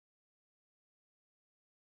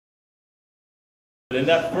In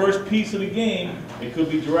that first piece of the game, it could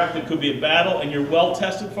be direct, it could be a battle, and you're well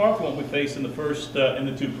tested for what we face in the first, in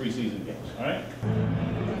the 2 preseason games. All right.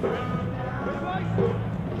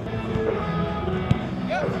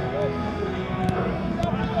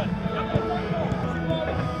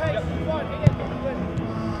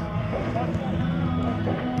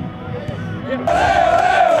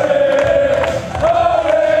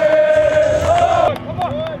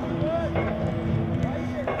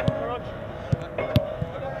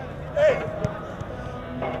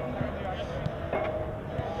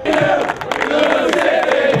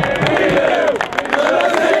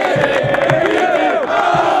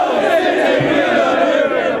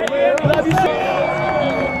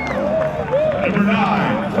 Number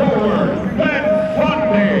 9, forward, Ben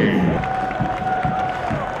Bundy.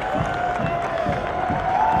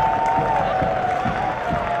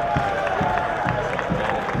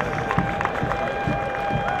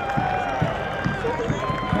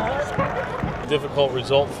 Difficult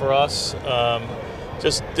result for us.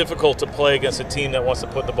 Just difficult to play against a team that wants to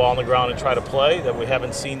put the ball on the ground and try to play. That we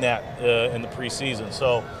haven't seen that in the preseason.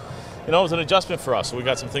 So, you know, it was an adjustment for us. So we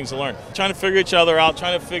got some things to learn. Trying to figure each other out,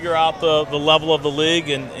 trying to figure out the level of the league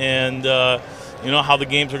and you know, how the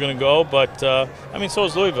games are going to go. But I mean, so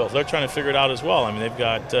is Louisville. They're trying to figure it out as well. I mean, they've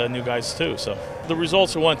got new guys too. So the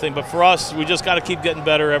results are one thing, but for us, we just got to keep getting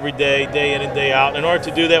better every day, day in and day out. In order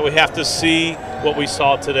to do that, we have to see what we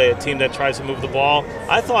saw today, a team that tries to move the ball.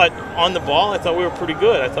 I thought on the ball, I thought we were pretty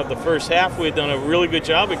good. I thought the first half we had done a really good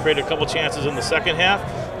job. We created a couple chances in the second half,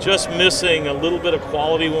 just missing a little bit of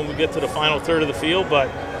quality when we get to the final third of the field. But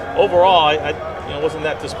overall, I wasn't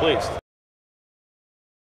that displeased.